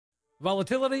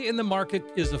Volatility in the market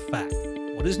is a fact.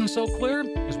 What isn't so clear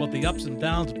is what the ups and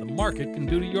downs of the market can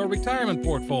do to your retirement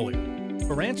portfolio.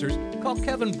 For answers, call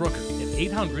Kevin Brucher at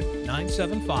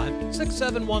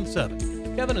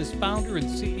 800-975-6717. Kevin is founder and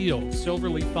CEO of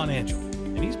Silverleaf Financial,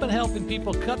 and he's been helping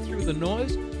people cut through the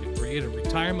noise to create a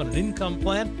retirement and income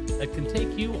plan that can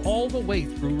take you all the way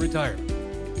through retirement.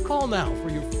 Call now for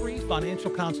your free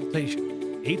financial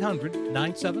consultation.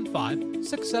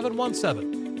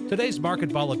 800-975-6717. Today's market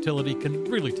volatility can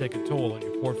really take a toll on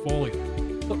your portfolio.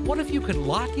 But what if you could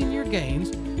lock in your gains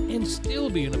and still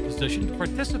be in a position to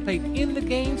participate in the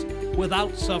gains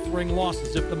without suffering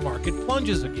losses if the market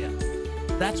plunges again?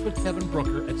 That's what Kevin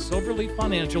Brucher at Silverleaf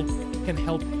Financial can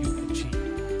help you achieve.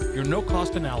 Your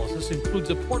no-cost analysis includes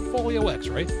a portfolio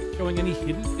x-ray showing any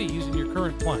hidden fees in your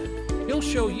current plan. He'll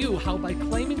show you how by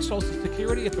claiming Social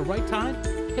Security at the right time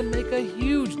can make a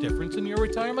huge difference in your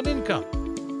retirement income.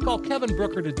 Call Kevin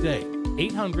Brucher today,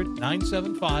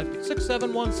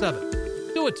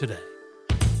 800-975-6717. Do it today.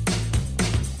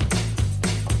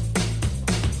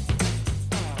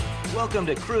 Welcome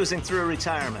to Cruising Through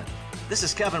Retirement. This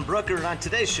is Kevin Brucher, and on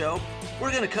today's show,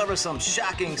 we're going to cover some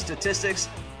shocking statistics,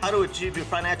 how to achieve your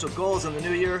financial goals in the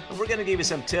new year, and we're going to give you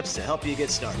some tips to help you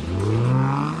get started.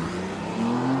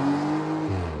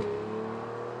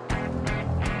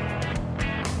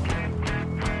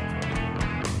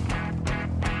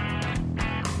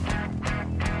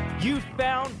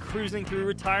 Cruising Through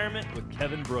Retirement with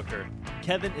Kevin Brucher.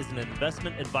 Kevin is an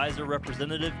investment advisor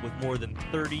representative with more than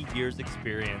 30 years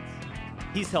experience.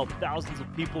 He's helped thousands of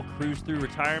people cruise through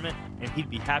retirement, and he'd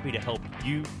be happy to help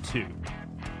you too.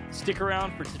 Stick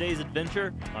around for today's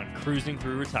adventure on Cruising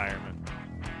Through Retirement.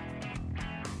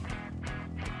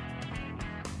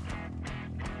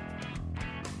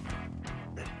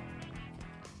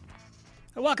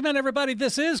 Welcome in, everybody.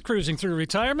 This is Cruising Through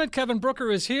Retirement. Kevin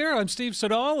Brucher is here. I'm Steve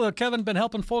Siddall. Kevin been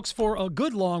helping folks for a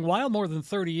good long while, more than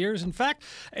 30 years, in fact.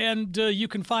 And you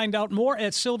can find out more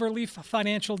at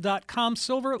silverleaffinancial.com,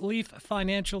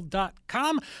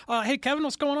 silverleaffinancial.com. Hey, Kevin,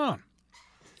 what's going on?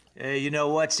 Hey, you know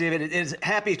what, Steve? It is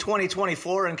happy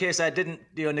 2024, in case I didn't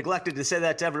neglected to say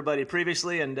that to everybody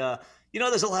previously. And,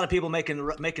 there's a lot of people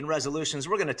making resolutions.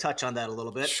 We're going to touch on that a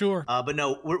little bit. Sure. But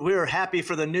no, we're happy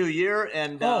for the new year.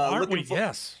 And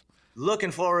Yes.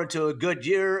 Looking forward to a good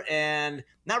year, and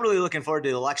not really looking forward to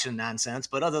the election nonsense.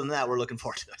 But other than that, we're looking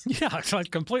forward to it. Yeah, I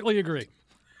completely agree.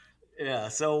 Yeah.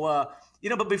 So,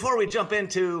 but before we jump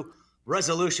into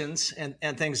resolutions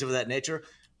and things of that nature,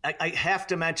 I have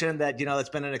to mention that, it's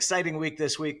been an exciting week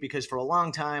this week because for a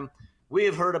long time, we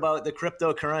have heard about the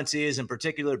cryptocurrencies, in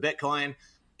particular Bitcoin,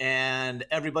 and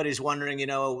everybody's wondering,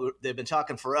 they've been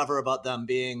talking forever about them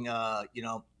being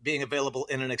available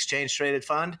in an exchange-traded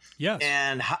fund. Yes.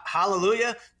 And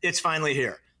hallelujah, it's finally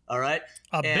here. All right.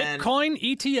 Bitcoin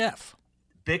ETF.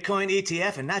 Bitcoin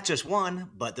ETF, and not just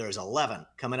one, but there's 11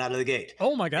 coming out of the gate.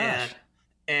 Oh, my gosh.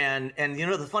 And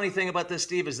the funny thing about this,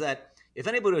 Steve, is that if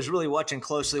anybody was really watching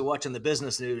the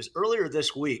business news, earlier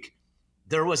this week,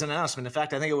 there was an announcement. In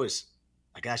fact, I think it was,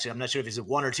 I'm not sure if it was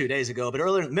 1 or 2 days ago, but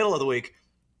earlier in the middle of the week,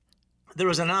 there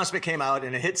was an announcement came out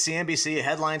and it hit CNBC, a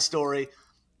headline story.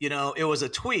 It was a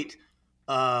tweet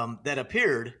that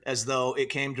appeared as though it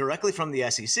came directly from the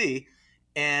SEC,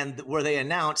 and where they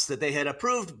announced that they had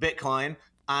approved Bitcoin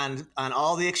on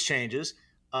all the exchanges,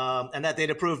 and that they'd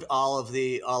approved all of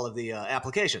the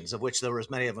applications, of which there was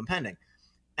many of them pending.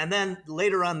 And then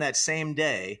later on that same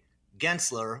day,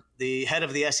 Gensler, the head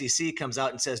of the SEC, comes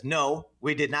out and says, no,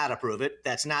 we did not approve it.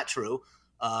 That's not true.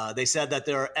 They said that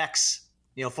their X,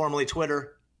 formerly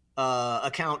Twitter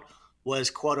account was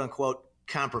quote unquote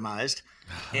compromised.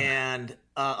 And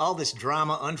all this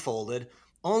drama unfolded,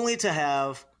 only to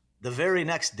have the very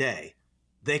next day,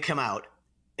 they come out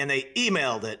and they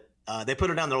emailed it. They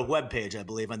put it on their webpage, I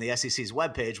believe, on the SEC's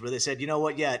webpage, where they said, you know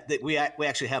what? Yeah, we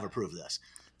actually have approved this.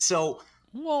 So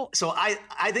I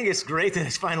think it's great that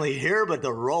it's finally here, but the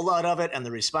rollout of it and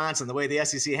the response and the way the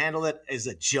SEC handled it is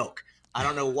a joke. I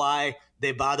don't know why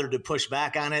they bothered to push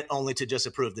back on it, only to just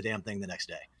approve the damn thing the next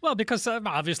day. Well, because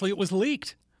obviously it was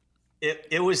leaked.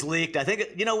 It was leaked. I think,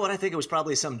 I think it was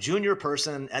probably some junior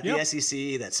person at the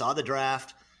SEC that saw the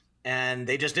draft, and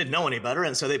they just didn't know any better,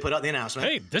 and so they put out the announcement.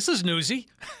 Hey, this is newsy.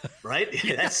 Right?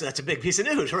 Yeah. That's a big piece of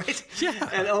news, right? Yeah.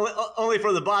 And only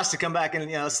for the boss to come back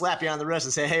and slap you on the wrist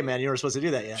and say, "Hey, man, you weren't supposed to do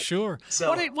that yet." Sure.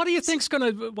 So what do you think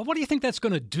that's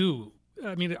going to do?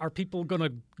 I mean, are people going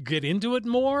to get into it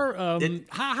more?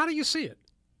 How do you see it?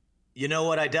 You know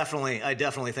what? I definitely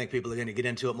think people are going to get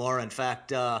into it more. In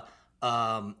fact, in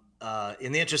the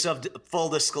interest of full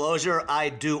disclosure, I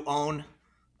do own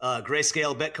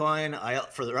Grayscale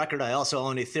Bitcoin. For the record, I also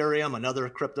own Ethereum, another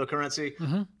cryptocurrency.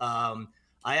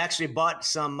 I actually bought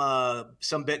some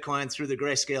Bitcoin through the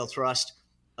Grayscale Trust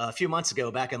a few months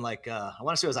ago, back in I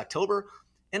want to say it was October,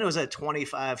 and it was at $25,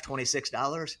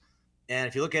 $26. And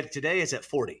if you look at it today, it's at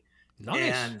 40.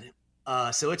 Nice.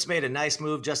 And so it's made a nice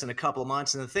move just in a couple of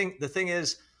months. And the thing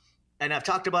is, and I've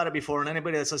talked about it before, and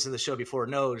anybody that's listened to the show before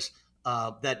knows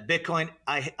that Bitcoin,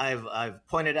 I've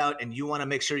pointed out, and you want to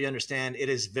make sure you understand, it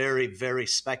is very, very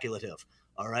speculative.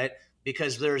 All right,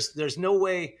 because there's no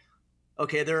way.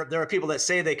 Okay, there are people that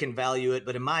say they can value it,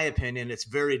 but in my opinion, it's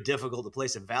very difficult to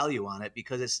place a value on it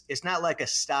because it's not like a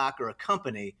stock or a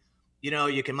company.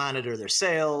 You can monitor their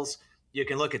sales, you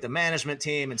can look at the management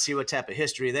team and see what type of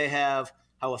history they have,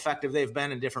 how effective they've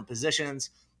been in different positions,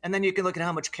 and then you can look at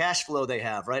how much cash flow they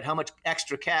have, right? How much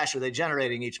extra cash are they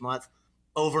generating each month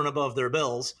over and above their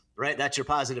bills, right? That's your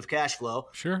positive cash flow.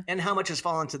 Sure. And how much has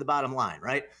fallen to the bottom line,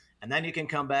 right? And then you can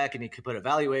come back and you can put a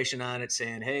valuation on it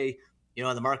saying, hey,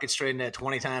 the market's trading at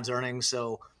 20 times earnings,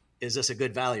 so is this a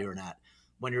good value or not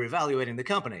when you're evaluating the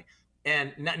company?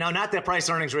 And now, not that price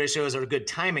earnings ratios are good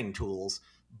timing tools,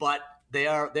 but they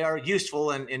are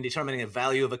useful in determining the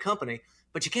value of a company.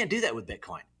 But you can't do that with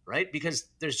Bitcoin, right? Because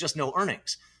there's just no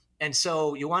earnings. And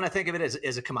so you want to think of it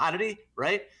as a commodity,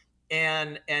 right?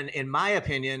 And in my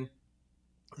opinion,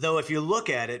 though, if you look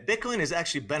at it, Bitcoin has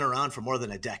actually been around for more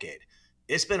than a decade.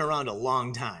 It's been around a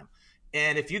long time.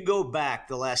 And if you go back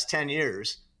the last 10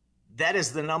 years, that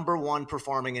is the number one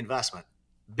performing investment,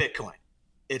 Bitcoin.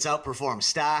 It's outperformed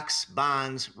stocks,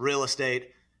 bonds, real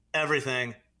estate,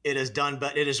 everything. It has done,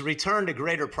 but it has returned a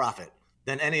greater profit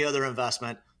than any other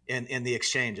investment in the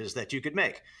exchanges that you could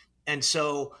make. And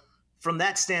so from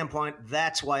that standpoint,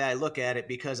 that's why I look at it,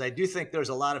 because I do think there's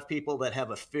a lot of people that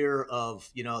have a fear of,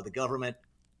 the government,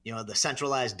 the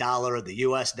centralized dollar, the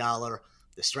US dollar,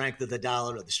 the strength of the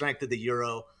dollar, or the strength of the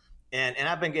euro. And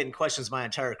I've been getting questions my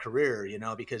entire career,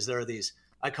 because there are these,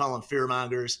 I call them fear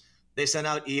mongers. They send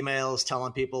out emails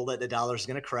telling people that the dollar is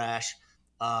going to crash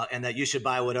and that you should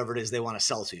buy whatever it is they want to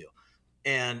sell to you.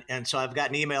 And so I've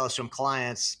gotten emails from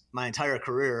clients my entire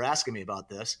career asking me about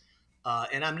this.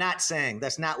 And I'm not saying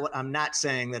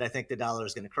that I think the dollar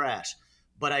is going to crash,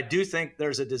 but I do think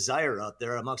there's a desire out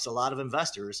there amongst a lot of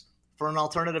investors for an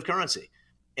alternative currency.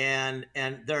 And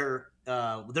there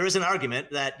is an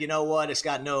argument that, it's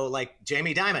got no, like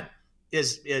Jamie Dimon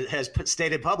has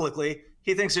stated publicly,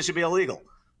 he thinks it should be illegal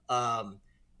and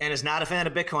is not a fan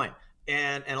of Bitcoin.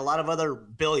 And a lot of other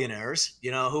billionaires,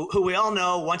 who we all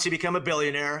know, once you become a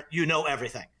billionaire, you know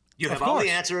everything. You have all the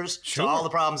answers to all the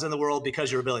problems in the world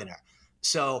because you're a billionaire.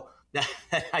 So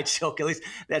I joke, at least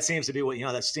that seems to be what,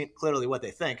 that's clearly what they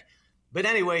think. But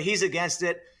anyway, he's against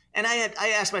it. And I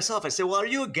asked myself, I said, well, are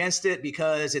you against it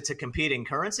because it's a competing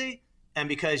currency and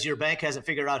because your bank hasn't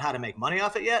figured out how to make money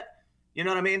off it yet? You know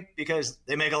what I mean? Because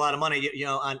they make a lot of money,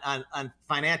 on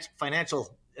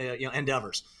financial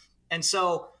endeavors. And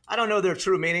so I don't know their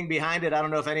true meaning behind it. I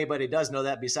don't know if anybody does know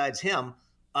that besides him.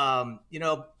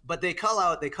 But they call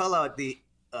out the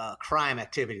crime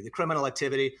activity, the criminal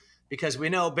activity, because we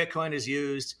know Bitcoin is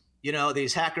used.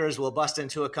 These hackers will bust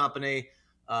into a company.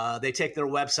 They take their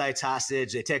websites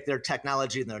hostage. They take their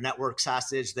technology and their networks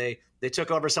hostage. They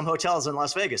took over some hotels in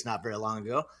Las Vegas not very long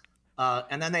ago,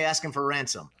 and then they ask them for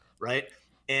ransom, right?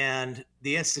 And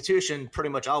the institution pretty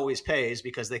much always pays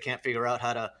because they can't figure out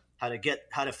how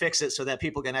to fix it so that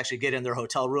people can actually get in their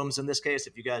hotel rooms. In this case,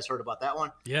 if you guys heard about that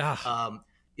one, yeah.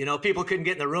 People couldn't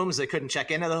get in the rooms. They couldn't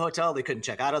check into the hotel. They couldn't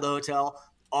check out of the hotel.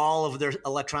 All of their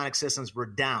electronic systems were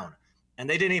down, and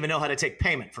they didn't even know how to take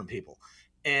payment from people.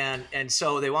 And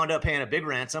so they wound up paying a big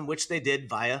ransom, which they did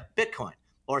via Bitcoin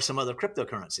or some other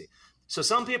cryptocurrency. So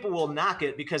some people will knock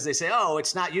it because they say, oh,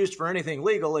 it's not used for anything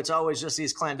legal. It's always just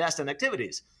these clandestine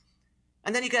activities.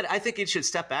 And then I think you should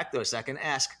step back though a second,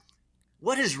 ask,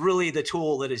 what is really the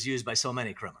tool that is used by so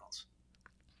many criminals?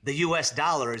 The US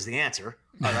dollar is the answer.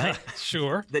 All right.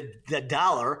 Sure. The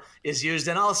dollar is used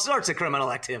in all sorts of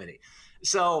criminal activity.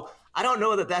 So I don't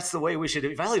know that that's the way we should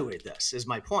evaluate this, is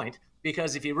my point.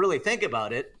 Because if you really think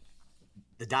about it,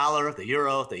 the dollar, the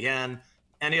euro, the yen,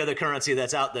 any other currency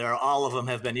that's out there, all of them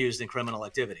have been used in criminal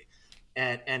activity.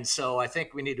 And so I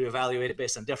think we need to evaluate it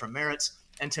based on different merits.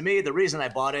 And to me, the reason I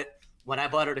bought it, when I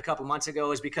bought it a couple months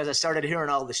ago, is because I started hearing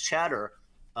all this chatter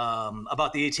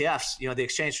about the ETFs, the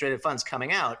exchange traded funds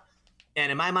coming out.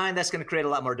 And in my mind, that's going to create a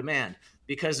lot more demand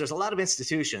because there's a lot of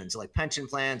institutions like pension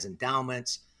plans,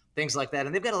 endowments, things like that.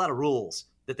 And they've got a lot of rules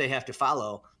that they have to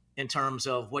follow in terms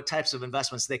of what types of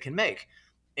investments they can make.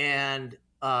 And,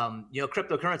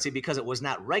 cryptocurrency, because it was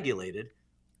not regulated,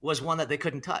 was one that they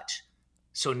couldn't touch.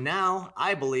 So now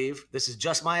I believe, this is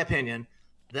just my opinion,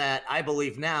 that I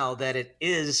believe now that it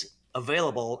is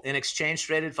available in exchange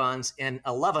traded funds in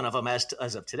 11 of them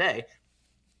as of today.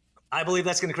 I believe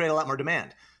that's going to create a lot more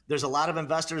demand. There's a lot of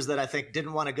investors that I think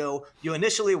didn't want to go.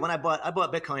 Initially, when I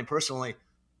bought Bitcoin personally,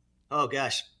 oh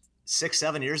gosh,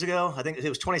 6-7 years ago. I think it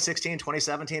was 2016,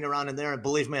 2017, around in there. And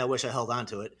believe me, I wish I held on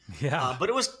to it. Yeah. But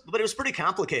it was pretty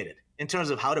complicated in terms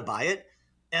of how to buy it.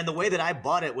 And the way that I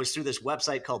bought it was through this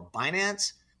website called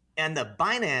Binance. And the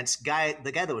Binance guy,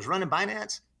 the guy that was running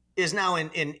Binance, is now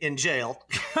in jail.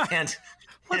 And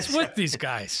what's with these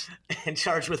guys? And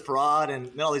charged with fraud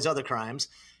and all these other crimes.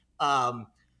 So I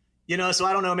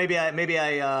don't know. Maybe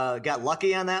I got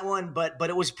lucky on that one, but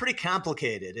it was pretty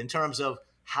complicated in terms of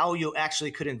how you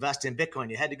actually could invest in Bitcoin.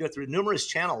 You had to go through numerous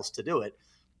channels to do it.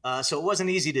 So it wasn't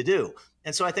easy to do.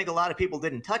 And so I think a lot of people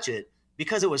didn't touch it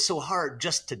because it was so hard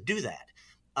just to do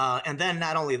that. And then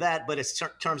not only that, but it's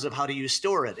terms of how do you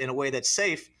store it in a way that's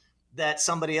safe, that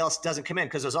somebody else doesn't come in,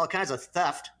 because there's all kinds of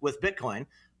theft with Bitcoin.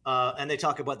 And they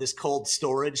talk about this cold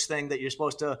storage thing that you're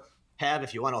supposed to have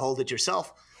if you want to hold it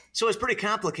yourself. So it's pretty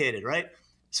complicated, right?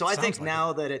 So I think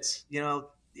now that it's,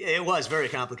 it was very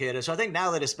complicated. So I think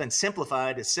now that it's been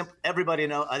simplified, it's simple. Everybody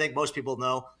know. I think most people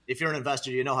know, if you're an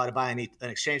investor, you know how to buy an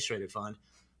exchange traded fund.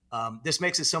 This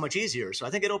makes it so much easier. So I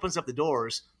think it opens up the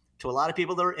doors to a lot of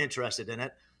people that are interested in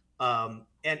it. And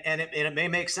it may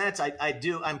make sense.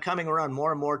 I'm coming around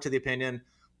more and more to the opinion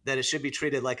that it should be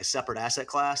treated like a separate asset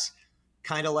class,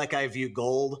 kind of like I view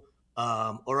gold,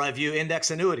 or I view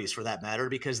index annuities for that matter,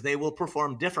 because they will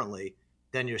perform differently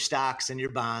than your stocks and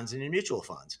your bonds and your mutual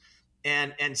funds.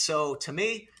 And so to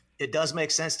me, it does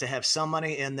make sense to have some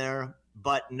money in there,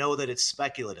 but know that it's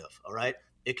speculative. All right.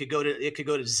 It could go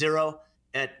to zero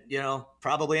at,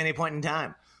 probably any point in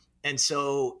time. And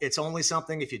so it's only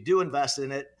something, if you do invest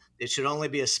in it, it should only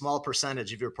be a small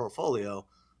percentage of your portfolio,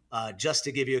 just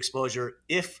to give you exposure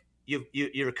if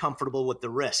you're comfortable with the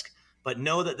risk. But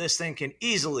know that this thing can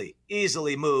easily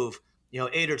move,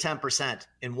 8 or 10%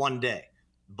 in one day,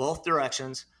 both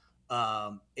directions.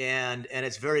 And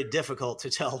it's very difficult to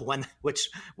tell when it's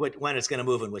going to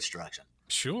move in which direction.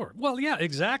 Sure. Well, yeah,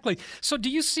 exactly. So do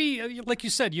you see, like you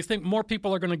said, you think more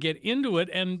people are going to get into it.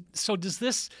 And so does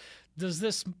this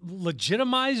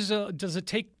legitimize, does it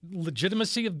take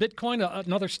legitimacy of Bitcoin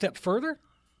another step further?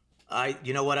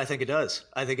 You know what? I think it does.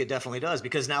 I think it definitely does,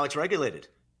 because now it's regulated.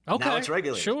 Okay. Now it's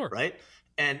regulated. Sure. Right.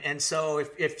 And so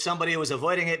if somebody was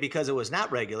avoiding it because it was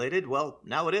not regulated, well,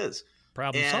 now it is.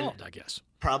 Problem solved, I guess.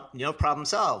 Problem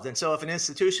solved. And so if an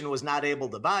institution was not able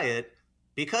to buy it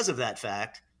because of that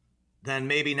fact, then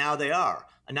maybe now they are.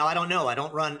 Now, I don't know. I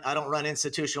don't run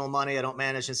institutional money. I don't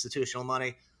manage institutional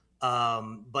money.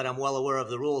 But I'm well aware of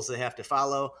the rules they have to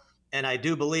follow. And I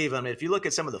do believe, if you look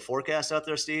at some of the forecasts out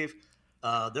there, Steve,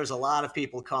 there's a lot of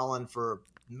people calling for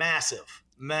massive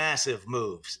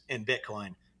moves in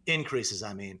Bitcoin, increases,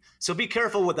 So be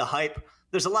careful with the hype.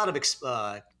 There's a lot of,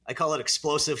 I call it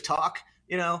explosive talk,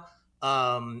 a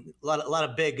lot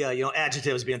of big,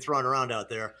 adjectives being thrown around out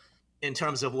there in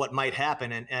terms of what might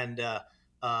happen.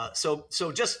 So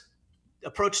just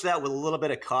approach that with a little bit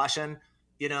of caution.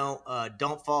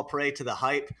 Don't fall prey to the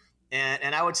hype.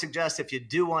 And I would suggest, if you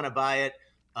do want to buy it,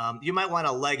 you might want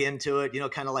to leg into it,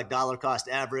 kind of like dollar cost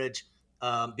average,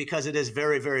 because it is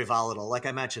very, very volatile. Like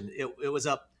I mentioned, it's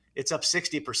up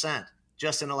 60%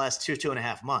 just in the last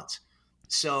 2.5 months.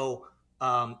 So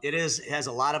it has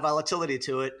a lot of volatility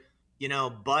to it,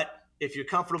 but if you're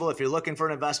comfortable, if you're looking for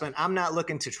an investment, I'm not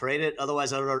looking to trade it.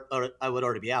 Otherwise I would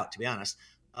already be out, to be honest.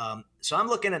 So I'm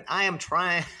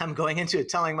going into it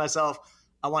telling myself,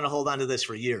 I want to hold on to this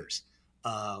for years.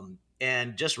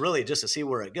 And just to see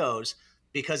where it goes,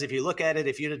 because if you look at it,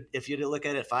 if you'd look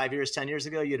at it 5 years, 10 years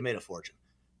ago, you'd have made a fortune.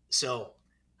 So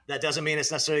that doesn't mean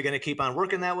it's necessarily going to keep on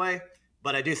working that way,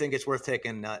 but I do think it's worth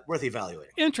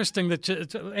evaluating. Interesting.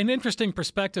 An interesting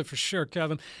perspective for sure,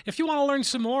 Kevin. If you want to learn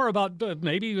some more about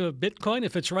maybe Bitcoin,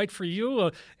 if it's right for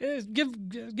you, give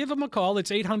them a call.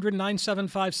 It's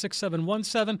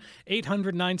 800-975-6717,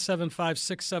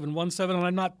 800-975-6717.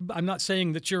 And I'm not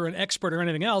saying that you're an expert or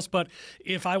anything else, but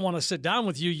if I want to sit down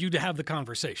with you, you'd have the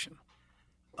conversation.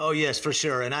 Oh yes, for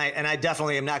sure. And I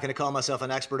definitely am not going to call myself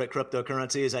an expert at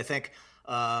cryptocurrencies. I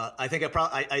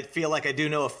feel like I do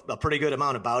know a pretty good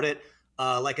amount about it.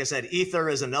 Like I said, Ether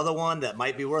is another one that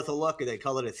might be worth a look. They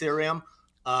call it Ethereum.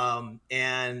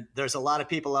 And there's a lot of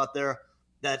people out there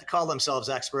that call themselves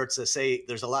experts that say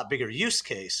there's a lot bigger use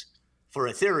case for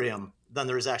Ethereum than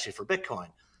there is actually for Bitcoin.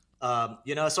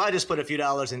 So I just put a few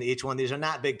dollars into each one. These are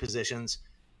not big positions.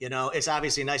 It's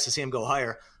obviously nice to see them go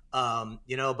higher.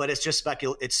 But it's just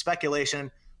speculation.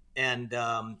 And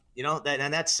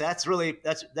that's really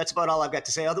that's about all I've got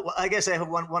to say. I guess I have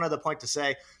one other point to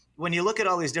say. When you look at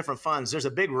all these different funds, there's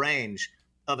a big range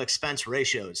of expense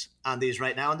ratios on these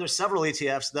right now, and there's several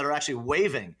ETFs that are actually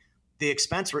waiving the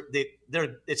expense.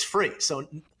 It's free, so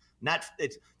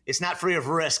it's not free of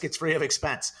risk; it's free of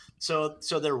expense. So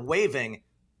they're waiving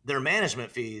their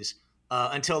management fees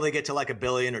until they get to like $1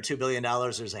 billion or $2 billion.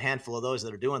 There's a handful of those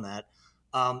that are doing that.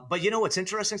 But you know what's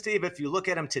interesting, Steve? If you look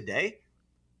at them today,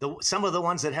 some of the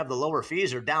ones that have the lower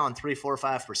fees are down 3, 4,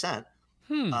 5%.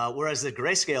 Whereas the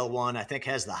Grayscale one, I think,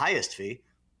 has the highest fee,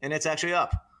 and it's actually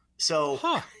up. So,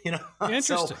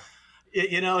 Interesting.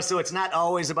 So it's not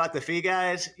always about the fee,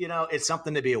 guys. It's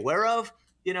something to be aware of,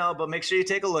 but make sure you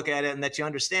take a look at it and that you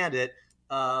understand it.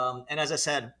 And as I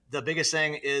said, the biggest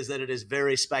thing is that it is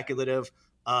very speculative.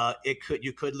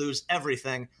 You could lose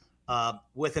everything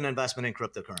with an investment in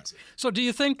cryptocurrency. So do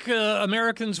you think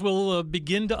Americans will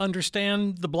begin to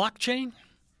understand the blockchain?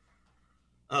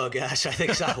 Oh gosh, I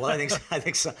think so. Well, I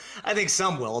think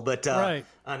some will, but right.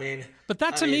 But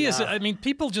that to me is,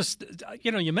 people just,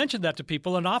 you mentioned that to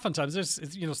people, and oftentimes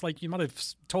it's like you might have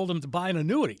told them to buy an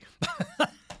annuity.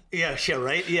 Yeah, sure,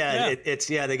 right. Yeah,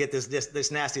 they get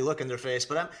this nasty look in their face.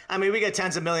 But we get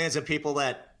tens of millions of people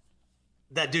that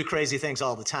do crazy things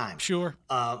all the time. Sure.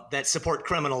 That support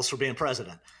criminals for being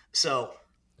president. So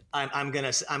I'm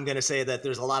gonna say that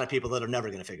there's a lot of people that are never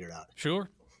gonna figure it out. Sure.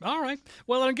 All right.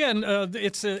 Well, again,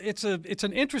 it's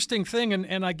an interesting thing,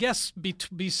 and I guess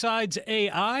besides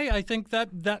AI, I think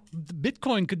that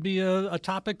Bitcoin could be a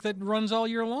topic that runs all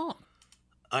year long.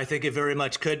 I think it very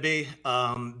much could be.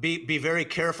 Be very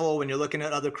careful when you're looking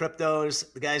at other cryptos,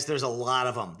 guys. There's a lot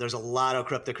of them. There's a lot of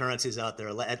cryptocurrencies out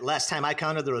there. Last time I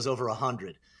counted, there was over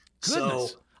 100.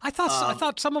 Goodness. So, I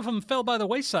thought some of them fell by the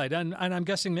wayside, and I'm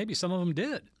guessing maybe some of them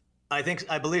did.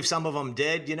 I believe some of them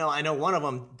did. I know one of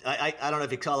them, I don't know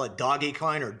if you call it Doggy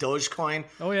Coin or Dogecoin.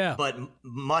 Oh, yeah. But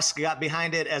Musk got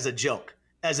behind it as a joke.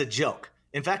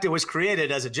 In fact, it was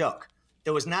created as a joke.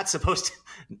 It was not supposed to,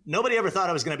 nobody ever thought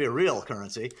it was going to be a real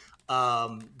currency.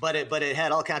 But it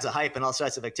had all kinds of hype and all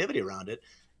sorts of activity around it.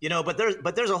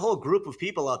 But there's a whole group of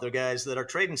people out there, guys, that are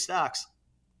trading stocks.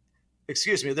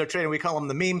 They're trading, we call them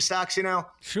the meme stocks,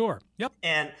 Sure. Yep.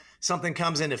 And something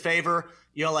comes into favor,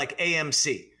 like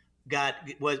AMC.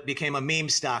 Became a meme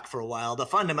stock for a while. The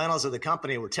fundamentals of the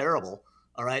company were terrible,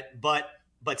 all right, but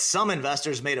some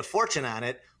investors made a fortune on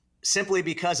it simply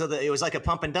because it was like a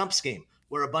pump and dump scheme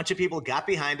where a bunch of people got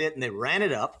behind it and they ran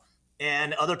it up,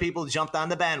 and other people jumped on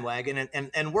the bandwagon,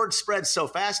 and word spreads so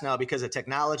fast now because of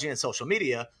technology and social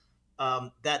media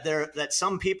that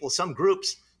some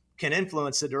groups can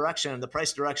influence the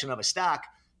price direction of a stock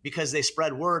because they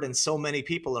spread word, and so many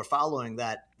people are following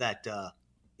that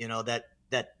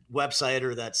website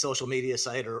or that social media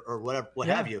site or whatever,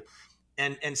 have you.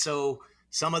 And so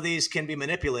some of these can be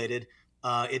manipulated.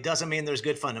 It doesn't mean there's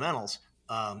good fundamentals.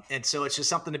 And so it's just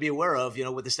something to be aware of,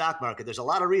 with the stock market. There's a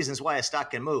lot of reasons why a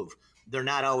stock can move. They're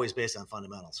not always based on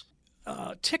fundamentals.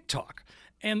 TikTok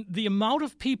and the amount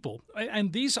of people,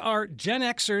 and these are Gen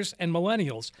Xers and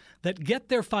millennials, that get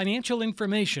their financial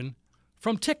information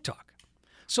from TikTok.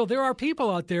 So there are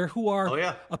people out there who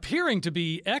are appearing to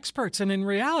be experts, and in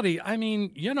reality,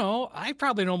 I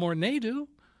probably know more than they do.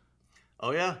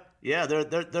 Oh yeah, yeah.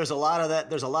 There's a lot of that.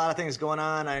 There's a lot of things going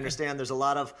on. I understand. There's a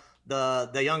lot of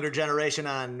the younger generation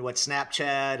on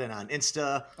Snapchat and on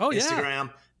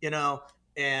Instagram.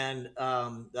 And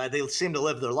they seem to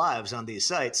live their lives on these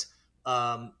sites.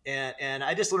 And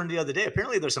I just learned the other day.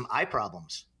 Apparently, there's some eye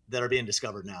problems that are being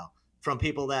discovered now from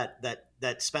people that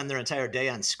spend their entire day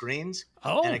on screens.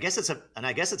 Oh, and I guess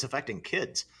it's affecting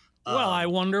kids. Well, I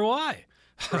wonder why.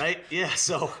 Right? Yeah.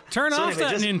 So turn off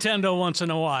that Nintendo once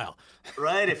in a while.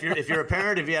 Right. If you're a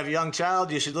parent, if you have a young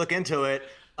child, you should look into it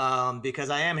because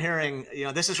I am hearing.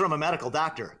 This is from a medical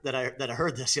doctor that I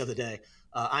heard this the other day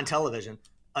on television.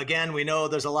 Again, we know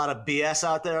there's a lot of BS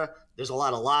out there. There's a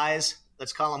lot of lies.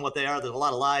 Let's call them what they are. There's a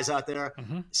lot of lies out there.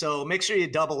 Mm-hmm. So make sure you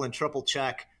double and triple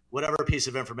check whatever piece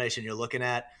of information you're looking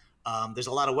at. There's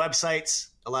a lot of websites,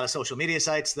 a lot of social media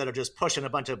sites that are just pushing a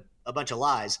bunch of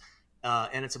lies,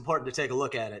 and it's important to take a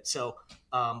look at it. So,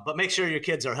 but make sure your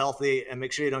kids are healthy and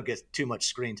make sure you don't get too much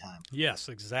screen time. Yes,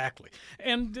 exactly.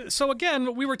 And so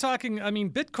again, we were talking,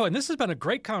 Bitcoin. This has been a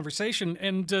great conversation.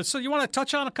 And so you want to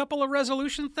touch on a couple of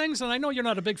resolution things? And I know you're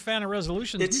not a big fan of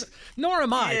resolutions, nor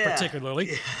am I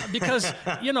particularly, because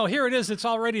here it is. It's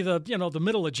already the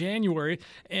middle of January,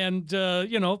 and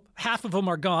half of them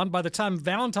are gone. By the time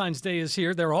Valentine's Day is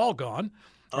here, they're all gone.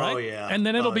 Right? Oh yeah. And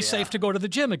then it'll be safe to go to the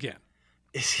gym again.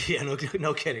 Yeah,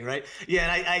 no kidding, right?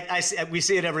 Yeah, and I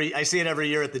see it every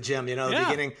year at the gym. You know,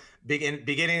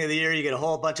 beginning of the year, you get a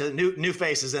whole bunch of new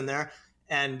faces in there,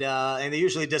 and they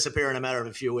usually disappear in a matter of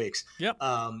a few weeks. Yep.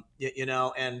 You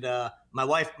know, and my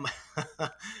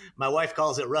wife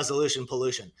calls it resolution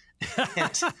pollution.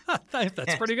 That's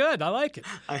pretty good. I like it.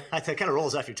 It kind of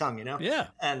rolls off your tongue, you know. Yeah.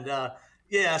 And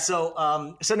so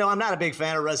no, I'm not a big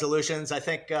fan of resolutions. I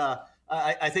think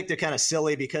they're kind of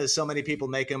silly because so many people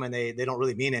make them and they don't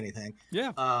really mean anything.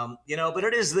 Yeah. You know, but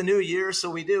it is the new year,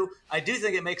 so I do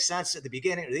think it makes sense at the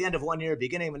beginning or the end of one year,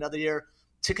 beginning of another year,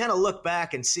 to kind of look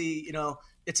back and see, you know,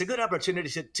 it's a good opportunity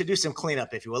to do some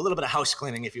cleanup, if you will, a little bit of house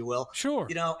cleaning, if you will. Sure.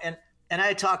 You know, and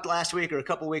I talked last week or a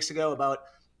couple of weeks ago about,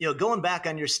 you know, going back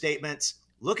on your statements,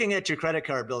 looking at your credit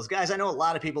card bills. Guys, I know a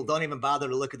lot of people don't even bother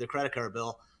to look at their credit card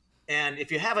bill. And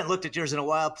if you haven't looked at yours in a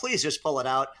while, please just pull it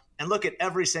out and look at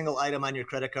every single item on your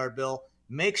credit card bill.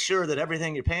 Make sure that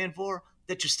everything you're paying for,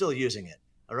 that you're still using it.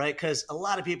 All right. Because a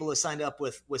lot of people have signed up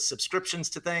with subscriptions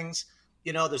to things.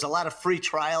 You know, there's a lot of free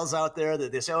trials out there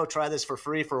that they say, oh, try this for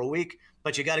free for a week,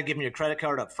 but you got to give them your credit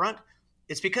card up front.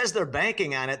 It's because they're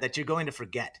banking on it that you're going to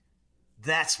forget.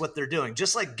 That's what they're doing.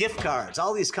 Just like gift cards,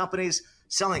 all these companies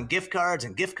selling gift cards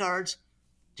and gift cards.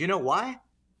 Do you know why?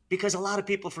 Because a lot of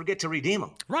people forget to redeem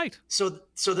them. Right. So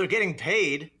they're getting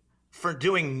paid for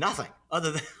doing nothing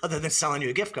other than selling you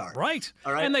a gift card. Right.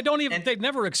 All right. And they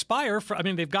never expire.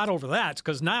 They've got over that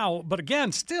because now, but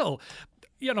again, still,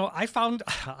 you know, I found a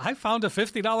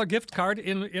 $50 gift card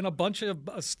in a bunch of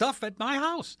stuff at my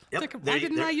house. Yep. Why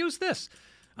didn't I use this?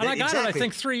 And I got it, I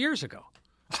think, 3 years ago.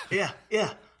 Yeah.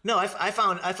 No, I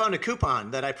found a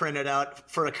coupon that I printed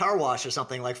out for a car wash or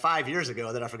something like 5 years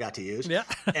ago that I forgot to use. Yeah.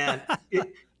 And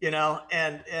you know,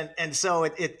 and so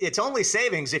it's only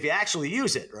savings if you actually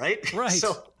use it, right? Right.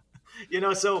 So, you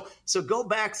know, so go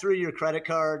back through your credit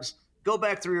cards, go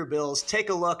back through your bills, take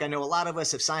a look. I know a lot of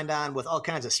us have signed on with all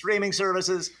kinds of streaming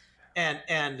services, and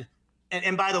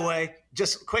by the way,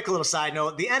 just a quick little side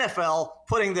note: the NFL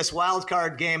putting this wild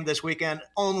card game this weekend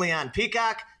only on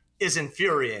Peacock is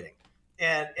infuriating.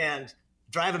 And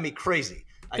driving me crazy.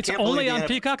 It's only on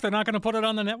Peacock? They're not going to put it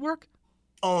on the network?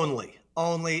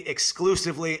 Only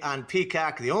exclusively on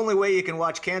Peacock. The only way you can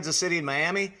watch Kansas City and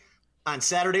Miami on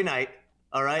Saturday night,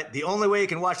 all right? The only way you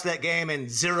can watch that game in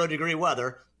 0-degree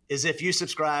weather is if you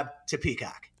subscribe to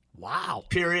Peacock. Wow.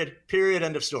 Period,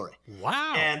 end of story.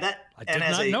 Wow. And I did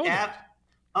not know that.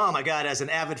 Oh, my God, as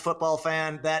an avid football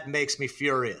fan, that makes me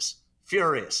furious.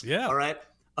 Yeah. All right?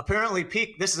 Apparently,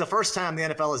 this is the first time the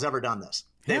NFL has ever done this.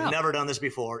 They've never done this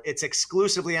before. It's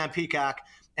exclusively on Peacock.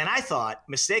 And I thought,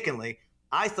 mistakenly,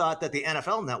 that the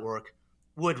NFL network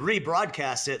would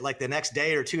rebroadcast it like the next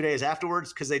day or 2 days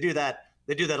afterwards, because they do that.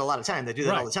 They do that a lot of time. They do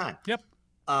that all the time. Yep.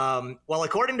 Well,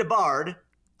 according to Bard,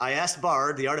 I asked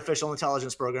Bard, the artificial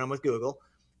intelligence program with Google,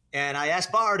 and I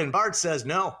asked Bard, and Bard says,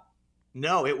 no,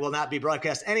 it will not be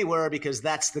broadcast anywhere because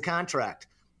that's the contract.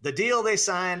 The deal they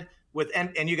signed with,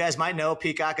 and you guys might know,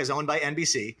 Peacock is owned by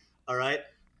NBC. All right.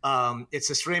 It's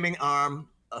a streaming arm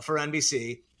for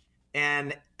NBC,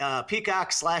 and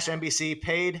Peacock/NBC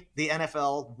paid the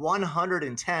NFL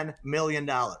 $110 million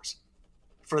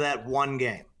for that one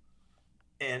game.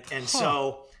 And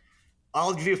so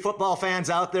all of you football fans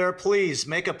out there, please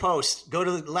make a post.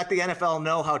 Let the NFL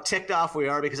know how ticked off we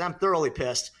are, because I'm thoroughly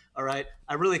pissed. All right.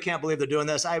 I really can't believe they're doing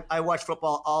this. I watch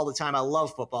football all the time. I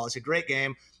love football. It's a great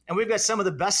game. And we've got some of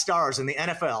the best stars in the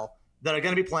NFL that are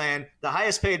going to be playing. The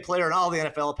highest paid player in all the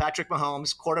NFL, Patrick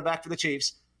Mahomes, quarterback for the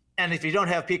Chiefs. And if you don't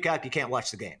have Peacock, you can't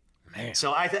watch the game. Man.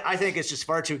 So I think it's just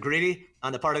far too greedy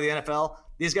on the part of the NFL.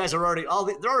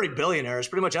 They're already billionaires.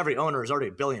 Pretty much every owner is already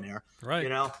a billionaire. Right. You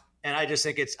know, and I just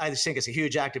think it's a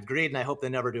huge act of greed, and I hope they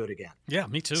never do it again. Yeah,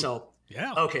 me too. So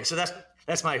yeah. Okay, so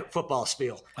that's my football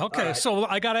spiel. Okay, right. So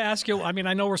I got to ask you. I mean,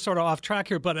 I know we're sort of off track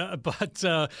here, but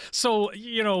so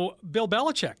you know, Bill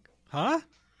Belichick, huh?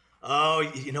 Oh,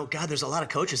 you know, God, there's a lot of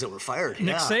coaches that were fired.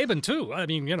 Nick Saban too. I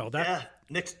mean, you know that. Yeah,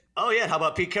 Nick. Oh yeah, how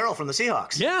about Pete Carroll from the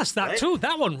Seahawks? Yes, that right? too.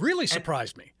 That one really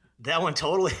surprised me. That one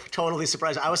totally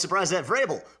surprised. I was surprised that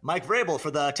Mike Vrabel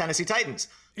for the Tennessee Titans.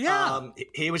 Yeah,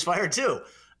 he was fired too.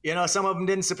 You know, some of them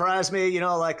didn't surprise me. You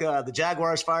know, like the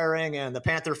Jaguars firing and the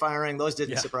Panther firing; those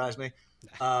didn't surprise me.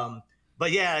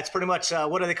 But yeah, it's pretty much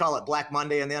what do they call it? Black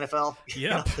Monday in the NFL.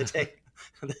 Yeah,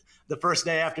 the first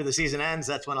day after the season ends.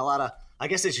 That's when a lot of, I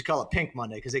guess they should call it Pink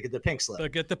Monday because they get the pink slip. They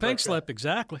get the pink slip,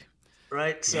 exactly.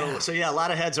 Right. So yeah, a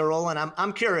lot of heads are rolling.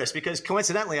 I'm curious because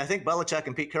coincidentally, I think Belichick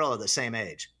and Pete Carroll are the same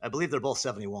age. I believe they're both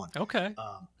 71. Okay.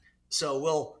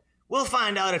 So we'll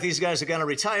find out if these guys are going to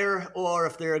retire or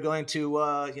if they're going to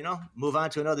move on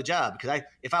to another job. Because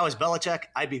if I was Belichick,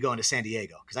 I'd be going to San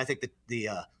Diego because I think that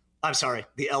I'm sorry,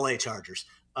 the LA Chargers.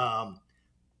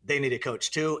 They need a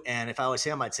coach too. And if I was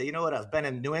him, I'd say, you know what? I've been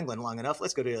in New England long enough.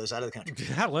 Let's go to the other side of the country.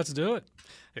 Yeah, let's do it.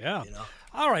 Yeah. You know?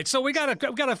 All right. So we got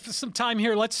some time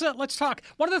here. Let's talk.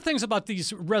 One of the things about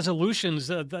these resolutions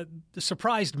that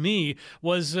surprised me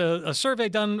was a survey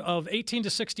done of 18 to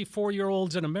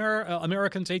 64-year-olds in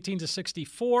Americans 18 to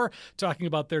 64, talking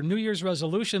about their New Year's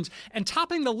resolutions. And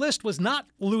topping the list was not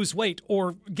lose weight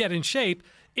or get in shape.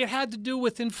 It had to do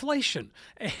with inflation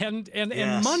and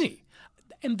money.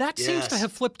 And that seems to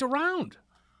have flipped around.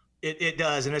 It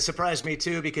does. And it surprised me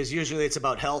too, because usually it's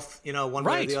about health, one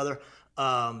way or the other.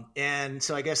 And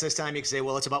so I guess this time you could say,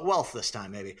 well, it's about wealth this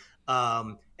time, maybe.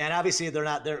 And obviously they're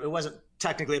not there. It wasn't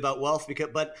technically about wealth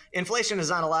but inflation is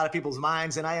on a lot of people's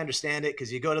minds. And I understand it,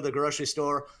 because you go to the grocery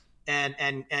store and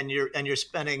you're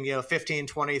spending, 15,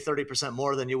 20, 30%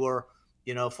 more than you were,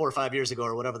 4 or 5 years ago,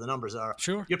 or whatever the numbers are.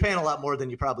 Sure. You're paying a lot more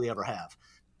than you probably ever have.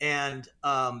 And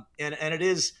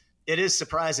it is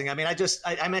surprising. I mean,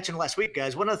 I mentioned last week,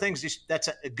 guys, one of the things that's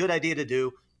a good idea to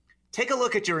do, take a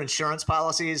look at your insurance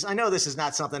policies. I know this is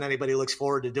not something anybody looks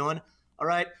forward to doing. All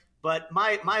right. But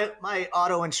my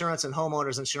auto insurance and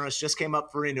homeowners insurance just came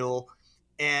up for renewal,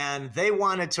 and they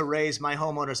wanted to raise my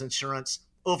homeowners insurance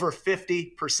over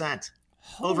 50%,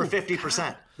 over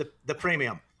 50%, the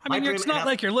premium. I mean, it's not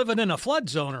like you're living in a flood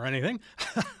zone or anything.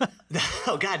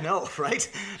 Oh God, no, right?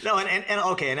 No, and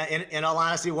in all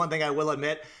honesty, one thing I will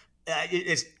admit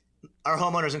is our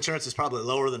homeowners insurance is probably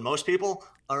lower than most people.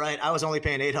 All right, I was only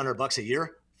paying $800 a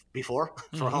year before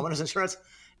for homeowners insurance,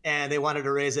 and they wanted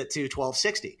to raise it to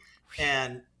 $1,260,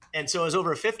 and so it was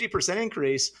over a 50%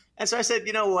 increase. And so I said,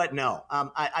 you know what? No,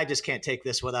 I just can't take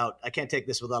this without a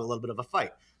little bit of a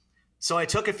fight. So I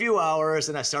took a few hours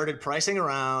and I started pricing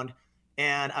around.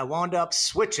 And I wound up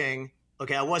switching.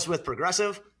 Okay, I was with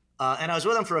Progressive, and I was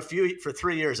with them for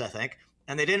 3 years, I think.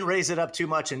 And they didn't raise it up too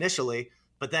much initially,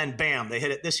 but then bam, they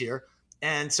hit it this year.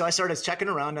 And so I started checking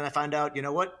around, and I found out, you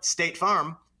know what? State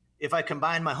Farm, if I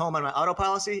combine my home and my auto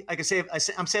policy, I can save.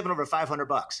 I'm saving over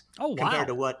 $500. Oh, wow. Compared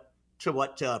to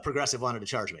what Progressive wanted to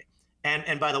charge me.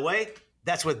 And by the way,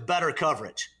 that's with better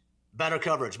coverage. Better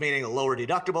coverage, meaning a lower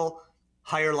deductible,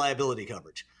 higher liability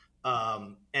coverage.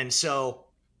 And so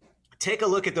take a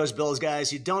look at those bills,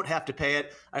 guys. You don't have to pay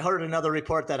it. I heard another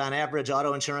report that on average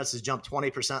auto insurance has jumped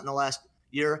 20% in the last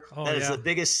year. That is the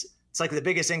biggest. It's like the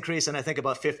biggest increase in I think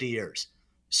about 50 years.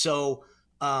 So,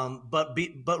 but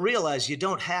realize you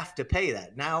don't have to pay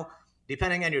that. Now,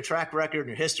 depending on your track record and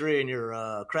your history and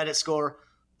your credit score,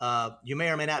 you may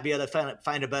or may not be able to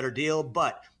find a better deal.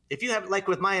 But if you have, like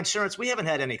with my insurance, we haven't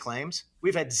had any claims.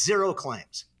 We've had 0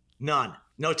 claims, none,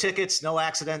 no tickets, no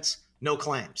accidents, no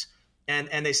claims.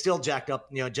 And they still jacked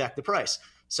the price.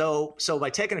 So by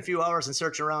taking a few hours and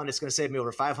searching around, it's going to save me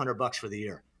over $500 for the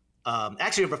year.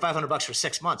 Actually, over $500 for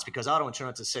 6 months, because auto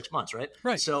insurance is 6 months, right?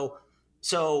 Right. So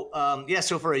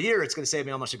for a year, it's going to save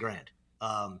me almost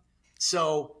 $1,000.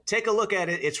 So take a look at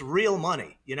it. It's real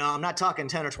money. I'm not talking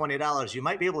 $10 or $20. You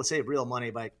might be able to save real money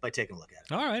by taking a look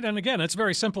at it. All right. And again, it's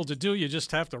very simple to do. You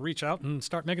just have to reach out and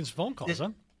start making some phone calls, huh?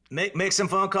 Make some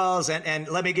phone calls, and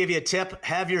let me give you a tip.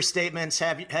 Have your statements,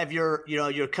 have your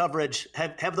your coverage,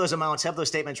 have those amounts, have those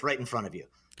statements right in front of you.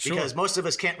 Because most of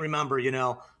us can't remember,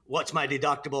 what's my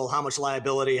deductible, how much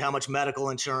liability, how much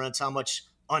medical insurance, how much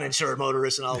uninsured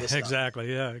motorists, and all this stuff.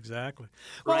 Exactly. Yeah, exactly.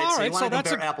 Well, all right. So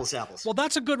that's apples to apples. Well,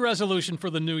 that's a good resolution for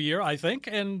the new year, I think.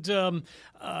 And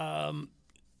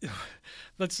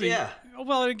let's see. Yeah.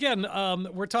 Well, again,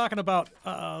 we're talking about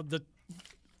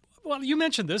you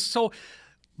mentioned this. So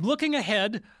looking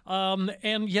ahead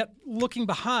and yet looking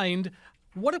behind,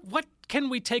 what can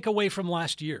we take away from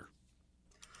last year?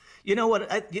 You know what?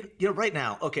 Right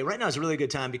now is a really good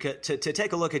time to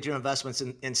take a look at your investments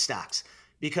in stocks,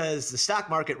 because the stock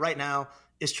market right now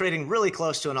is trading really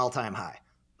close to an all-time high.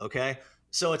 Okay,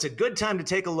 so it's a good time to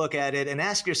take a look at it and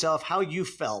ask yourself how you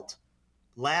felt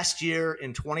last year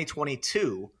in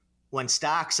 2022 when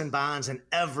stocks and bonds and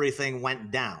everything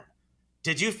went down.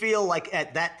 Did you feel like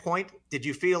at that point, did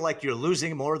you feel like you're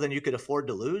losing more than you could afford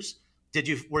to lose?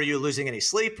 Were you losing any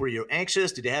sleep? Were you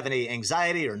anxious? Did you have any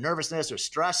anxiety or nervousness or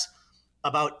stress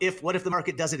about what if the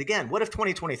market does it again? What if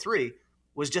 2023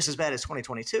 was just as bad as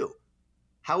 2022?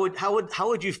 How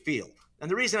would you feel? And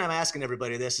the reason I'm asking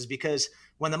everybody this is because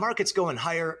when the market's going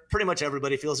higher, pretty much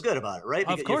everybody feels good about it, right?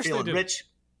 Of course you're feeling they do. Rich,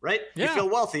 right? Yeah. You feel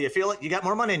wealthy. You feel like you got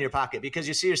more money in your pocket because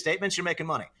you see your statements, you're making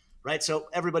money, right? So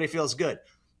everybody feels good.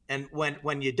 And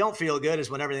when you don't feel good is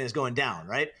when everything is going down,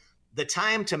 right? The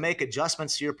time to make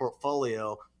adjustments to your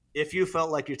portfolio, if you felt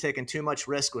like you're taking too much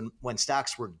risk when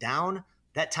stocks were down,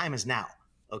 that time is now,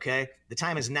 okay? The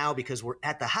time is now because we're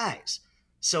at the highs.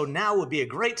 So now would be a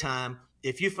great time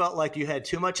if you felt like you had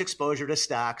too much exposure to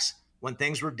stocks when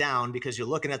things were down because you're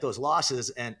looking at those losses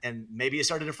and maybe you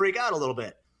started to freak out a little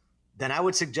bit, then I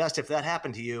would suggest, if that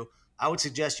happened to you, I would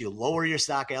suggest you lower your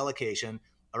stock allocation.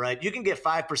 All right. You can get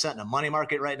 5% in a money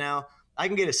market right now. I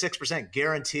can get a 6%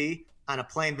 guarantee on a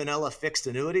plain vanilla fixed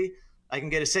annuity. I can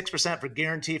get a 6% for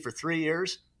guarantee for 3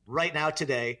 years right now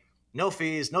today. No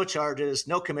fees, no charges,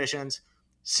 no commissions,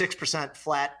 6%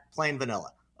 flat, plain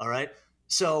vanilla. All right.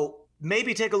 So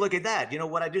maybe take a look at that. You know,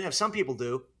 what I do have some people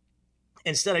do,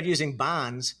 instead of using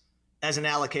bonds as an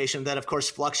allocation that of course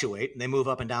fluctuate and they move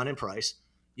up and down in price,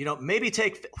 you know, maybe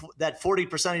take that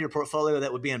 40% of your portfolio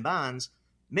that would be in bonds,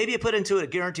 maybe you put into a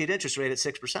guaranteed interest rate at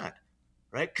 6%,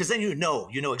 right? Because then you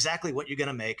know exactly what you're going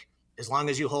to make. As long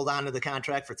as you hold on to the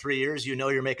contract for 3 years, you know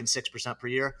you're making 6% per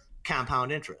year,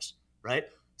 compound interest, right?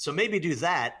 So maybe do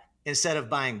that instead of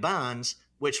buying bonds,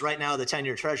 which right now the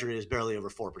 10-year treasury is barely over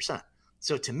 4%.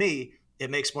 So to me, it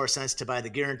makes more sense to buy the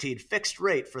guaranteed fixed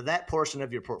rate for that portion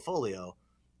of your portfolio.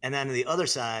 And then on the other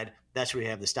side, that's where you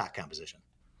have the stock composition.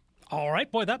 All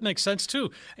right. Boy, that makes sense,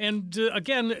 too. And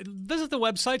again, visit the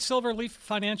website,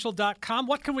 silverleaffinancial.com.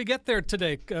 What can we get there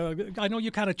today? I know you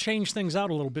kind of change things out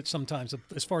a little bit sometimes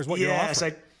as far as what you're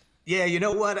offering. Yeah, you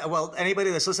know what? Well,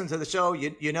 anybody that's listening to the show,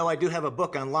 you know I do have a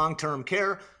book on long-term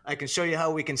care. I can show you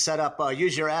how we can set up,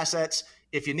 use your assets.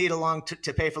 If you need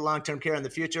to pay for long-term care in the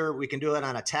future, we can do it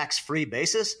on a tax-free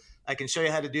basis. I can show you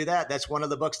how to do that. That's one of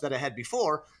the books that I had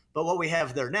before. But what we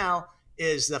have there now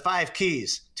is the 5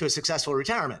 keys to a successful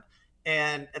retirement.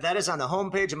 And that is on the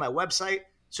homepage of my website.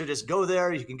 So just go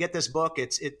there. You can get this book.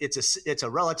 It's a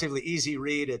relatively easy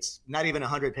read. It's not even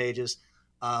 100 pages.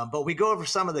 But we go over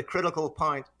some of the critical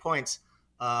points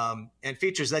and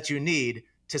features that you need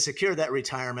to secure that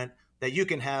retirement that you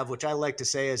can have, which I like to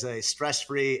say is a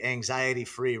stress-free,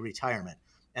 anxiety-free retirement.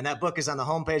 And that book is on the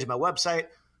homepage of my website.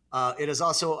 It is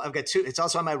also, it's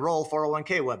also on my Roll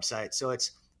 401k website. So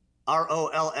it's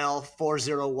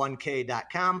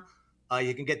ROLL401k.com.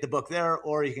 You can get the book there,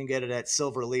 or you can get it at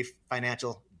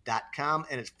silverleaffinancial.com,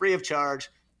 and it's free of charge,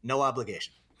 no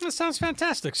obligation. That sounds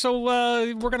fantastic. So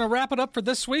we're going to wrap it up for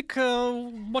this week.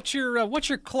 What's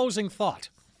your closing thought?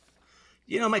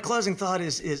 You know, my closing thought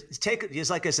is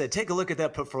like I said, take a look at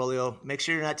that portfolio. Make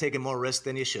sure you're not taking more risk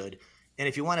than you should. And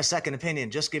if you want a second opinion,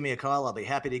 just give me a call. I'll be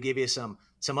happy to give you some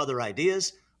other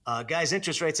ideas. Guys,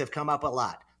 interest rates have come up a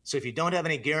lot. So if you don't have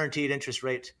any guaranteed interest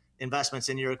rate investments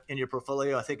in your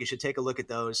portfolio, I think you should take a look at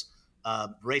those.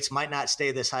 Rates might not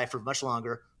stay this high for much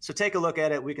longer. So take a look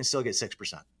at it. We can still get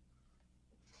 6%.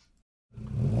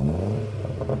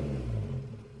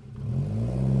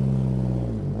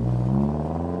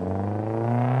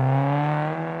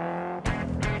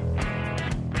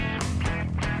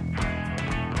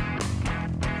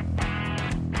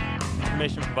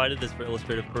 Information provided is for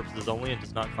illustrative purposes only and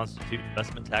does not constitute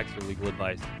investment, tax, or legal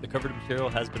advice. The covered material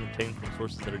has been obtained from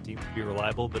sources that are deemed to be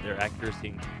reliable, but their accuracy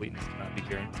and completeness cannot be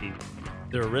guaranteed.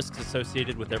 There are risks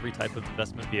associated with every type of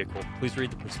investment vehicle. Please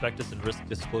read the prospectus and risk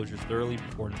disclosures thoroughly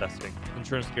before investing.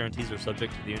 Insurance guarantees are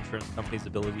subject to the insurance company's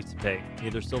ability to pay.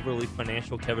 Neither Silverleaf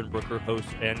Financial, Kevin Brucher,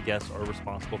 hosts, and guests are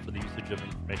responsible for the usage of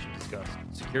information discussed.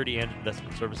 Security and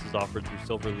investment services offered through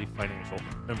Silverleaf Financial.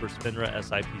 Member SPINRA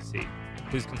SIPC.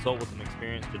 Please consult with an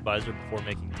experienced advisor before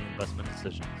making any investment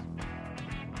decisions.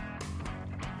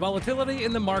 Volatility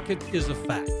in the market is a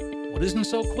fact. What isn't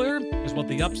so clear is what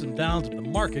the ups and downs of the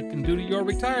market can do to your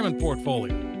retirement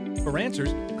portfolio. For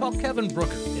answers, call Kevin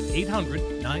Brucher at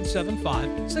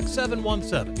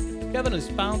 800-975-6717. Kevin is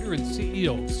founder and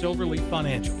CEO of Silverleaf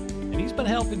Financial, and he's been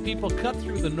helping people cut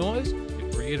through the noise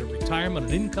to create a retirement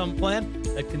and income plan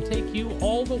that can take you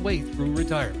all the way through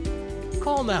retirement.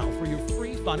 Call now for your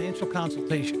free financial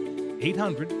consultation,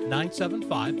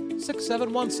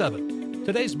 800-975-6717.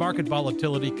 Today's market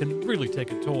volatility can really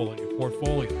take a toll on your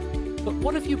portfolio. But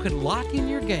what if you could lock in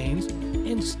your gains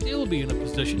and still be in a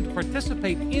position to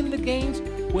participate in the gains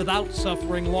without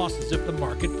suffering losses if the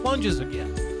market plunges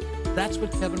again? That's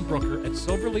what Kevin Brucher at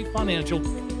Silverleaf Financial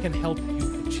can help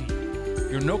you achieve.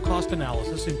 Your no-cost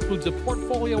analysis includes a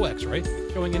portfolio x-ray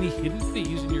showing any hidden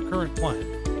fees in your current plan.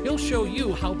 He'll show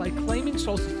you how by claiming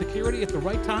Social Security at the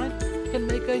right time can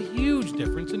make a huge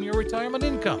difference in your retirement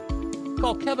income.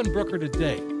 Call Kevin Brucher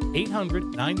today,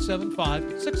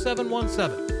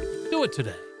 800-975-6717. Do it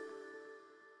today.